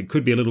seems like it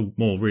could be a little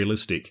more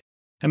realistic,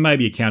 and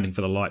maybe accounting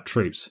for the light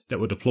troops that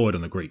were deployed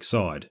on the Greek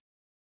side.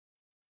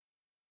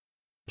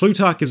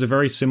 Plutarch gives a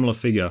very similar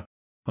figure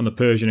on the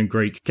Persian and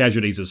Greek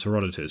casualties as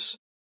Herodotus,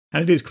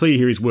 and it is clear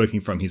here he's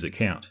working from his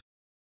account,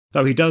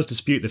 though he does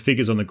dispute the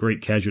figures on the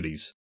Greek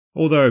casualties,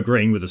 although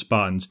agreeing with the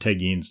Spartans,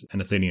 Tegeans,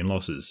 and Athenian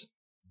losses.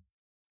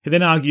 He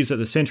then argues that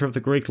the centre of the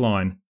Greek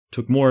line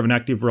took more of an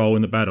active role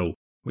in the battle,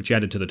 which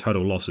added to the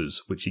total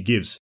losses, which he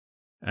gives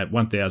at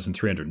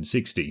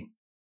 1,360.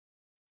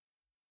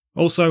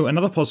 Also,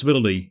 another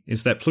possibility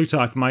is that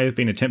Plutarch may have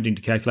been attempting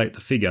to calculate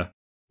the figure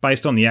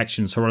based on the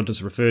actions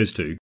Herodotus refers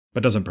to,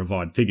 but doesn't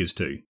provide figures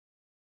to.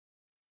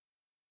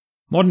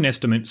 Modern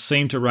estimates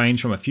seem to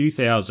range from a few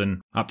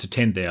thousand up to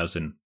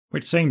 10,000,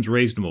 which seems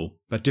reasonable,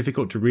 but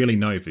difficult to really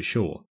know for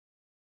sure.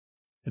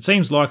 It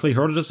seems likely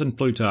Herodotus and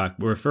Plutarch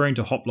were referring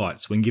to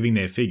hoplites when giving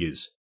their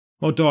figures,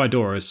 while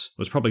Diodorus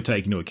was probably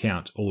taking into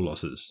account all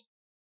losses.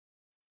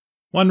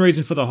 One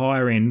reason for the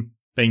higher end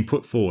being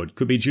put forward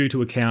could be due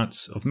to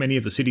accounts of many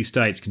of the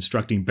city-states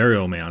constructing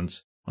burial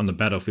mounds on the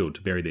battlefield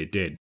to bury their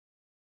dead.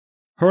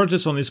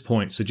 Herodotus on this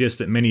point suggests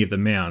that many of the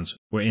mounds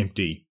were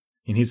empty.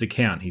 In his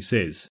account he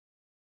says,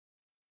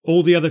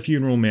 "All the other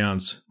funeral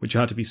mounds which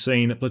are to be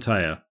seen at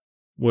Plataea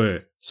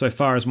were, so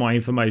far as my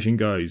information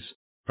goes,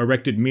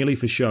 erected merely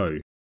for show.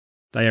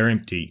 They are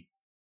empty,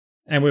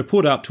 and were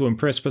put up to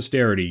impress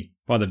posterity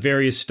by the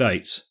various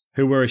states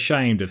who were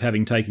ashamed of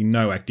having taken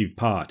no active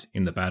part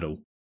in the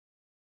battle."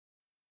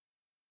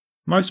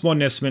 Most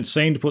modern estimates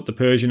seem to put the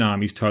Persian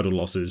army's total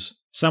losses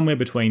somewhere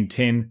between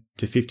 10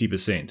 to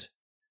 50%,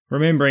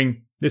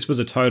 remembering this was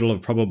a total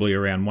of probably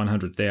around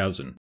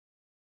 100,000.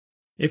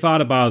 If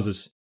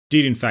Artabazus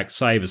did in fact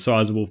save a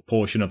sizable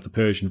portion of the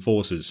Persian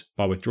forces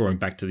by withdrawing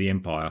back to the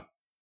empire,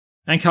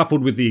 and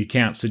coupled with the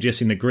accounts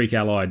suggesting the Greek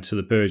allied to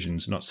the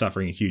Persians not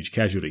suffering huge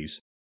casualties,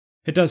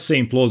 it does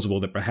seem plausible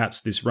that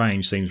perhaps this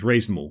range seems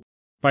reasonable,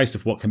 based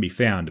off what can be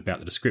found about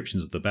the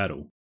descriptions of the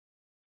battle.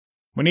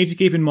 We need to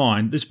keep in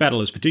mind this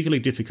battle is particularly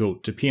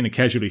difficult to pin a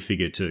casualty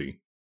figure to,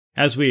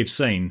 as we have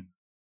seen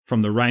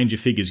from the range of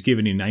figures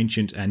given in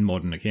ancient and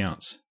modern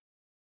accounts.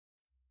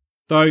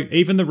 Though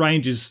even the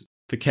ranges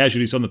for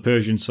casualties on the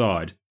Persian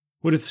side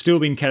would have still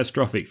been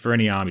catastrophic for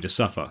any army to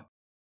suffer,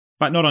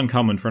 but not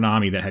uncommon for an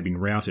army that had been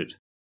routed.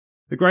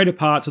 The greater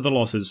parts of the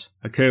losses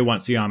occur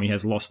once the army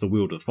has lost the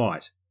will to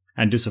fight,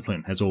 and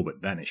discipline has all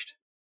but vanished.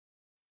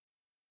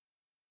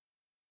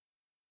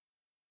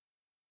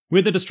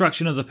 With the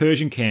destruction of the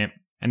Persian camp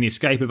and the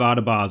escape of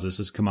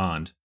Artabazus'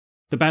 command,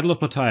 the Battle of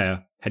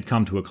Plataea had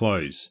come to a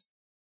close.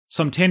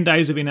 Some 10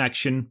 days of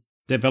inaction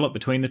developed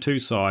between the two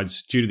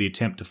sides due to the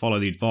attempt to follow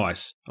the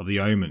advice of the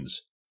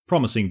omens,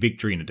 promising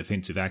victory in a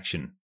defensive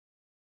action.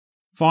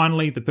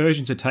 Finally, the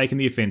Persians had taken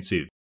the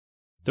offensive,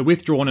 the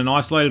withdrawn and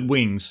isolated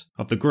wings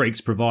of the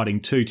Greeks providing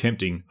too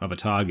tempting of a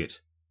target.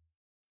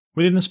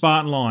 Within the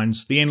Spartan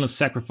lines, the endless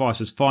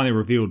sacrifices finally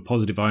revealed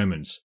positive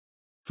omens,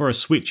 for a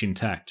switch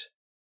intact.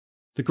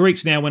 The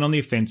Greeks now went on the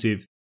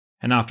offensive,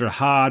 and after a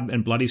hard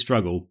and bloody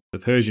struggle, the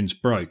Persians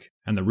broke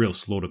and the real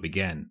slaughter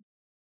began.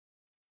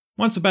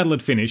 Once the battle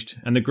had finished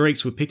and the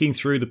Greeks were picking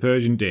through the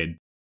Persian dead,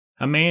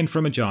 a man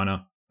from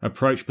Aegina,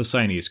 approached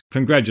Pausanias,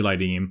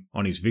 congratulating him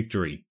on his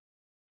victory.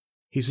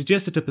 He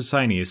suggested to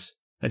Pausanias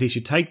that he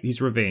should take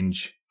his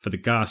revenge for the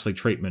ghastly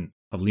treatment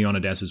of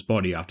Leonidas's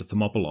body after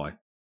Thermopylae,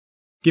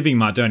 giving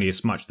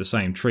Mardonius much the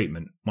same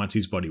treatment once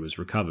his body was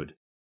recovered.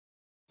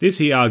 This,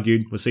 he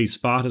argued, would see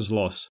Sparta's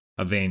loss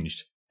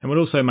avenged, and would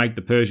also make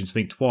the Persians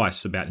think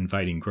twice about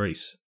invading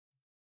Greece.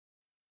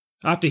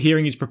 After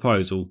hearing his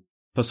proposal,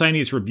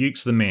 Pausanias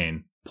rebukes the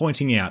man,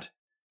 pointing out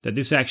that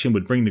this action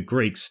would bring the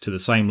Greeks to the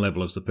same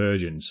level as the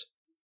Persians,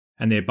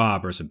 and their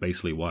barbarous and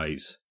beastly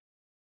ways.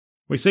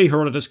 We see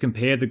Herodotus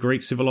compare the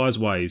Greek civilized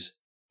ways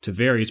to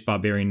various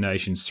barbarian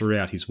nations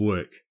throughout his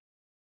work.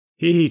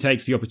 Here he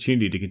takes the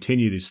opportunity to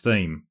continue this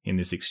theme in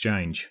this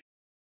exchange.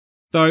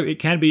 Though it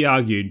can be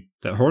argued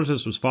that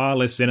Herodotus was far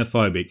less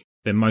xenophobic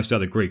than most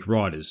other Greek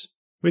writers,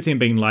 with him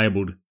being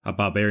labelled a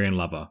barbarian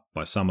lover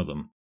by some of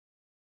them,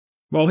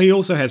 while he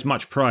also has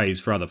much praise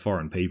for other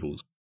foreign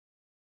peoples.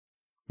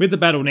 With the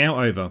battle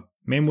now over,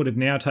 men would have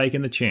now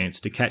taken the chance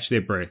to catch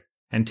their breath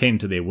and tend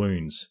to their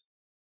wounds.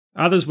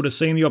 Others would have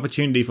seen the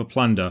opportunity for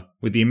plunder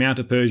with the amount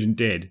of Persian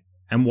dead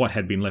and what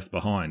had been left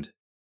behind.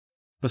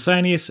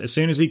 Pausanias, as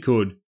soon as he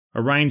could,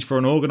 arranged for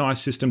an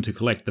organised system to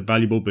collect the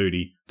valuable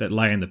booty that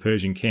lay in the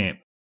Persian camp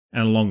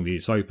and along the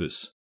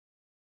Esopus.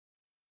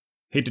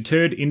 He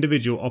deterred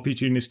individual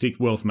opportunistic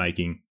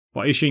wealth-making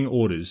by issuing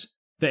orders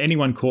that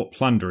anyone caught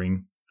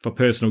plundering for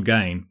personal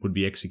gain would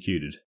be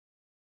executed.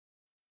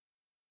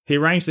 He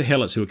arranged the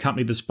Helots who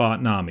accompanied the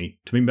Spartan army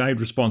to be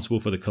made responsible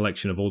for the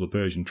collection of all the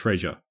Persian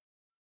treasure.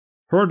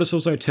 Herodotus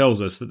also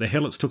tells us that the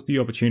Helots took the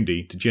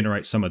opportunity to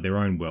generate some of their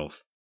own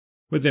wealth,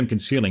 with them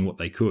concealing what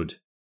they could,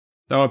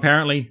 though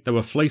apparently they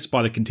were fleeced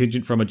by the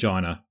contingent from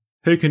Aegina,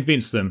 who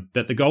convinced them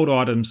that the gold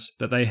items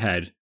that they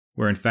had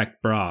were in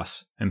fact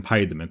brass and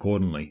paid them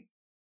accordingly,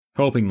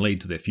 helping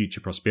lead to their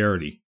future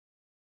prosperity.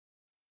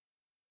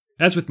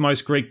 As with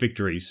most Greek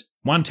victories,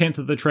 1/10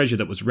 of the treasure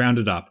that was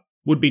rounded up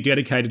would be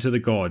dedicated to the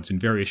gods in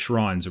various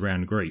shrines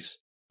around Greece,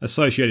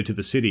 associated to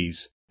the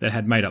cities that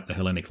had made up the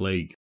Hellenic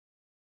League.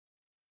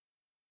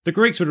 The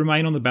Greeks would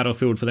remain on the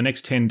battlefield for the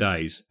next 10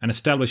 days and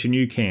establish a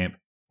new camp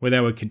where they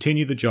would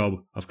continue the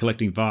job of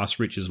collecting vast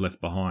riches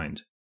left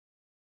behind.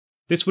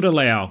 This would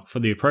allow for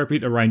the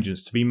appropriate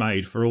arrangements to be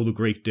made for all the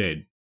Greek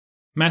dead.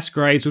 Mass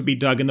graves would be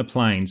dug in the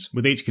plains,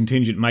 with each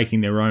contingent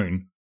making their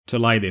own to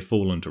lay their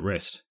fallen to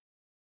rest.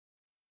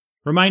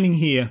 Remaining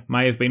here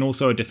may have been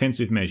also a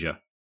defensive measure,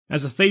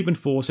 as the Theban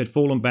force had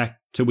fallen back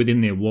to within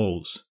their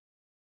walls.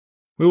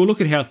 We will look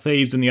at how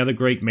Thebes and the other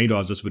Greek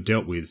Medizes were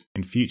dealt with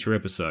in future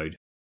episode,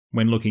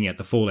 when looking at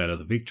the fallout of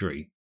the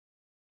victory.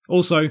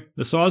 Also,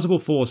 the sizable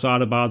force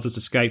Artabazus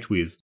escaped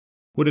with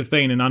would have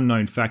been an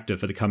unknown factor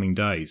for the coming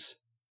days.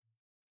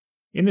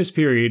 In this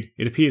period,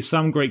 it appears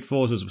some Greek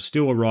forces were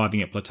still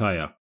arriving at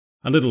Plataea,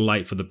 a little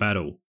late for the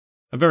battle,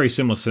 a very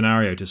similar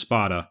scenario to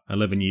Sparta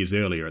 11 years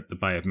earlier at the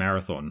Bay of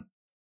Marathon.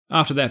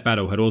 After that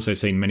battle had also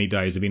seen many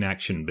days of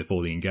inaction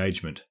before the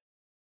engagement.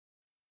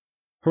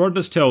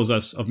 Herodotus tells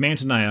us of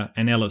Mantinea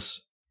and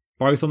Elis,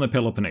 both on the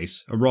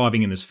Peloponnese,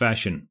 arriving in this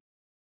fashion,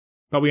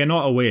 but we are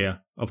not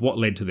aware of what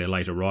led to their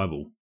late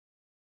arrival.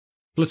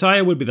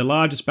 Plataea would be the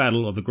largest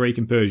battle of the Greek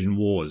and Persian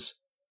wars,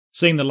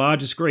 seeing the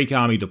largest Greek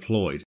army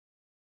deployed,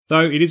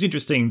 though it is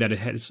interesting that it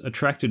has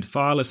attracted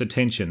far less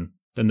attention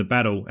than the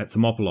battle at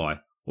Thermopylae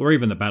or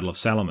even the Battle of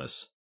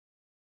Salamis.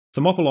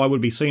 Thermopylae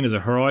would be seen as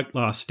a heroic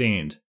last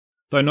stand,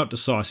 though not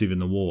decisive in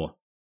the war,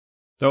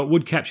 though it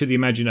would capture the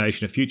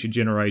imagination of future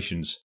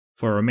generations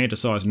for a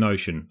romanticised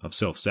notion of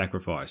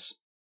self-sacrifice,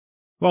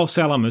 while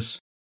Salamis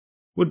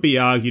would be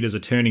argued as a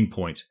turning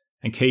point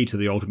and key to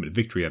the ultimate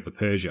victory over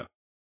Persia.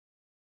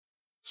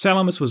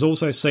 Salamis was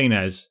also seen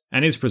as,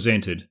 and is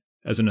presented,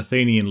 as an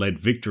Athenian-led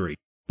victory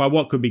by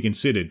what could be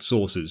considered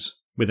sources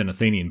with an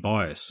Athenian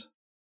bias.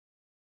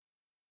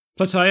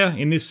 Plataea,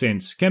 in this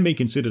sense, can be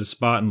considered a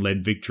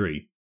Spartan-led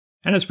victory,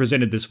 and is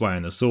presented this way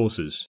in the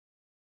sources.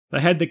 They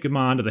had the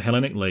command of the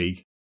Hellenic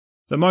League,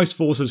 the most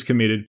forces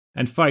committed,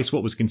 and faced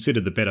what was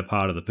considered the better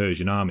part of the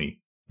Persian army,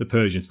 the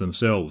Persians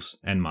themselves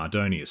and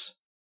Mardonius.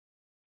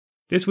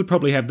 This would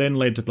probably have then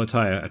led to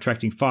Plataea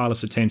attracting far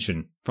less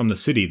attention from the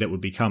city that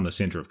would become the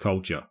centre of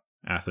culture,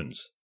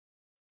 Athens.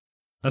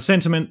 A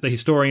sentiment the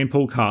historian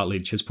Paul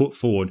Cartledge has put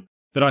forward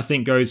that I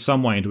think goes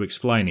some way into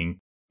explaining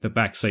the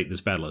backseat this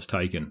battle has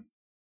taken.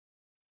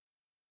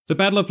 The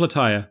Battle of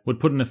Plataea would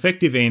put an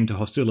effective end to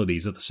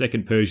hostilities of the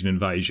Second Persian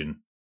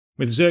invasion,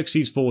 with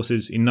Xerxes'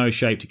 forces in no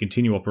shape to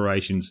continue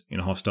operations in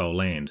a hostile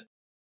land.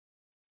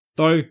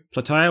 Though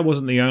Plataea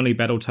wasn't the only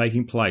battle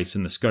taking place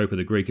in the scope of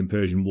the Greek and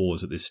Persian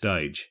wars at this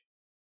stage.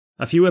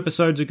 A few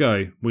episodes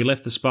ago, we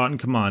left the Spartan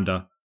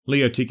commander,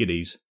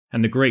 Leotychides,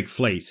 and the Greek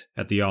fleet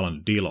at the island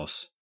of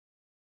Delos,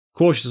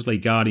 cautiously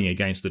guarding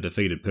against the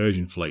defeated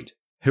Persian fleet,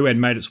 who had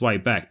made its way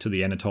back to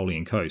the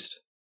Anatolian coast.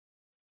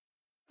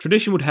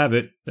 Tradition would have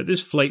it that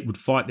this fleet would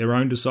fight their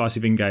own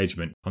decisive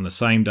engagement on the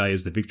same day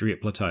as the victory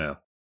at Plataea.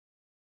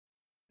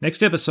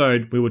 Next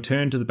episode, we will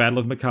turn to the Battle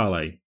of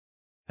Mycale,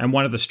 and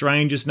one of the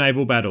strangest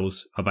naval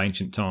battles of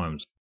ancient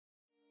times.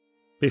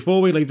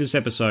 Before we leave this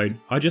episode,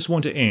 I just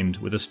want to end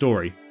with a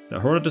story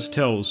that Herodotus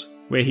tells,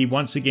 where he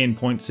once again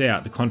points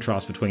out the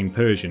contrast between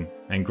Persian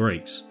and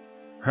Greeks,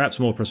 perhaps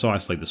more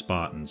precisely the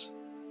Spartans.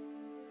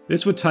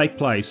 This would take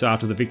place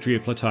after the victory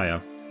at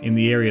Plataea, in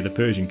the area the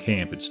Persian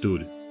camp had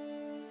stood.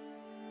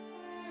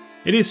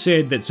 It is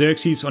said that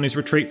Xerxes, on his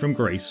retreat from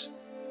Greece,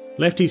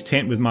 left his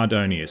tent with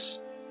Mardonius.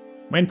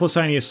 When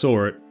Pausanias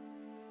saw it,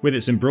 with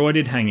its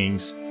embroidered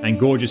hangings and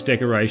gorgeous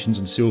decorations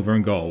in silver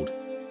and gold,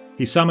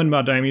 he summoned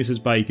Mardonius's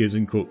bakers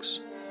and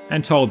cooks,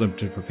 and told them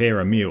to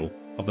prepare a meal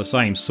of the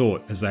same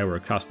sort as they were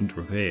accustomed to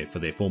prepare for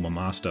their former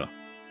master.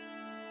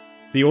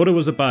 The order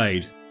was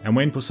obeyed, and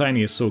when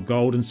Pausanias saw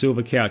gold and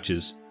silver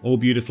couches, all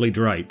beautifully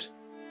draped,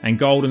 and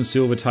gold and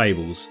silver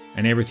tables,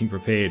 and everything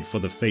prepared for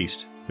the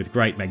feast with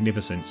great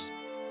magnificence,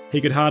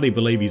 he could hardly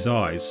believe his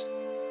eyes,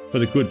 for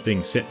the good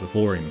things set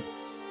before him.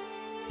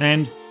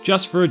 And,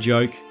 just for a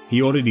joke,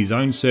 he ordered his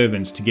own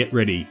servants to get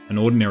ready an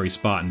ordinary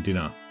Spartan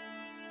dinner.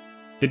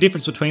 The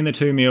difference between the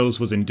two meals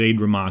was indeed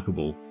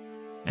remarkable,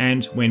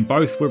 and when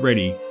both were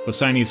ready,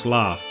 Pausanias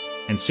laughed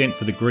and sent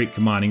for the Greek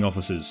commanding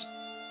officers.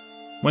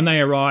 When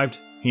they arrived,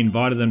 he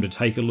invited them to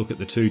take a look at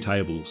the two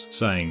tables,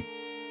 saying,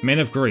 "Men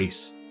of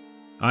Greece,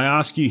 I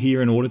ask you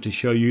here in order to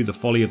show you the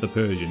folly of the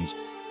Persians,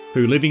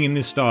 who, living in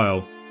this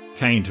style,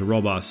 came to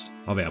rob us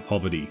of our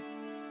poverty."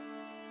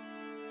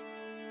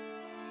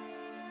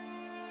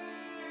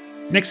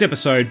 Next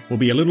episode will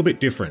be a little bit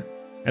different,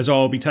 as I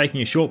will be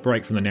taking a short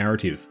break from the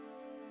narrative.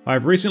 I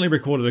have recently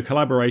recorded a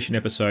collaboration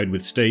episode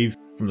with Steve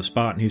from the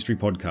Spartan History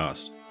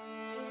podcast.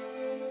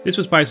 This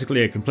was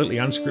basically a completely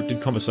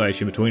unscripted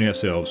conversation between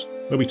ourselves,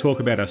 where we talk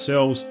about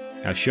ourselves,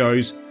 our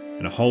shows,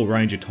 and a whole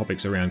range of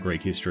topics around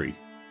Greek history.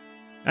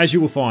 As you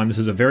will find, this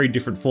is a very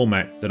different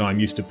format that I'm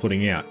used to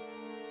putting out,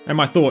 and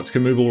my thoughts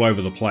can move all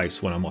over the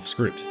place when I'm off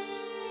script.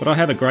 But I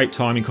have a great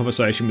time in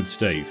conversation with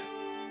Steve.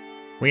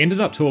 We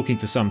ended up talking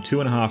for some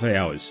 2.5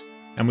 hours,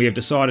 and we have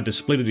decided to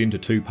split it into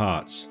 2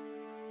 parts.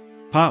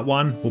 Part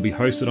 1 will be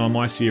hosted on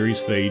my series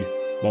feed,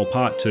 while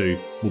Part 2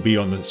 will be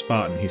on the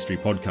Spartan History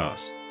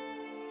podcast,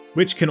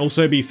 which can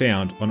also be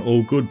found on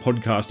all good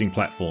podcasting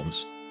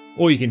platforms,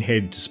 or you can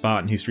head to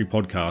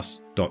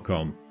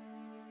spartanhistorypodcast.com.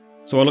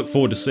 So I look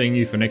forward to seeing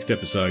you for next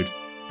episode,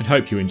 and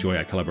hope you enjoy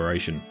our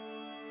collaboration.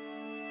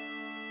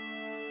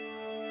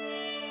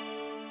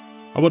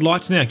 I would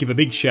like to now give a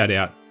big shout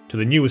out to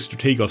the newest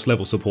Strategos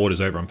level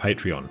supporters over on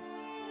Patreon.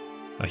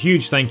 A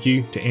huge thank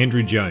you to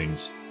Andrew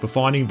Jones for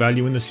finding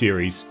value in the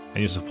series, and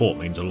your support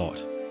means a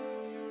lot.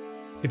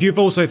 If you've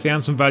also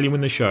found some value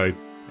in the show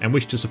and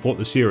wish to support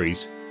the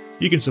series,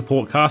 you can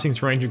support Casting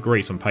Through Ancient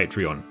Greece on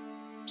Patreon.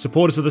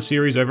 Supporters of the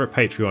series over at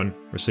Patreon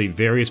receive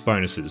various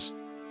bonuses,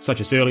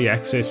 such as early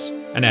access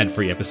and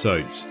ad-free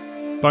episodes,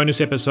 bonus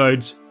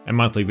episodes, and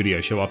monthly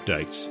video show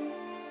updates.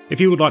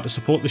 If you would like to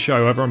support the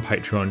show over on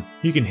Patreon,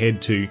 you can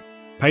head to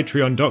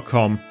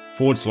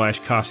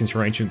patreon.com/Casting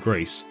Through Ancient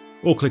Greece,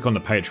 or click on the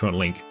Patreon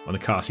link on the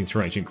Casting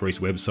Through Ancient Greece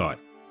website.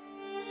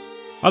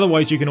 Other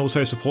ways you can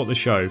also support the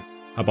show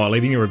are by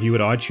leaving a review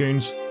at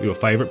iTunes or your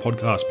favourite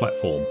podcast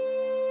platform.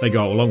 They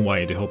go a long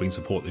way into helping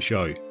support the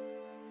show.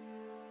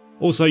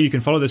 Also, you can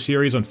follow the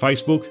series on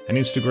Facebook and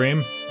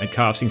Instagram at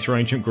Casting Through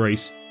Ancient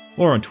Greece,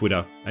 or on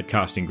Twitter at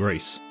Casting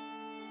Greece.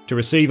 To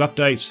receive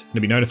updates and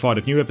to be notified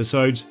of new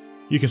episodes,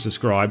 you can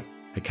subscribe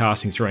at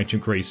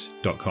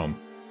castingthroughancientgreece.com.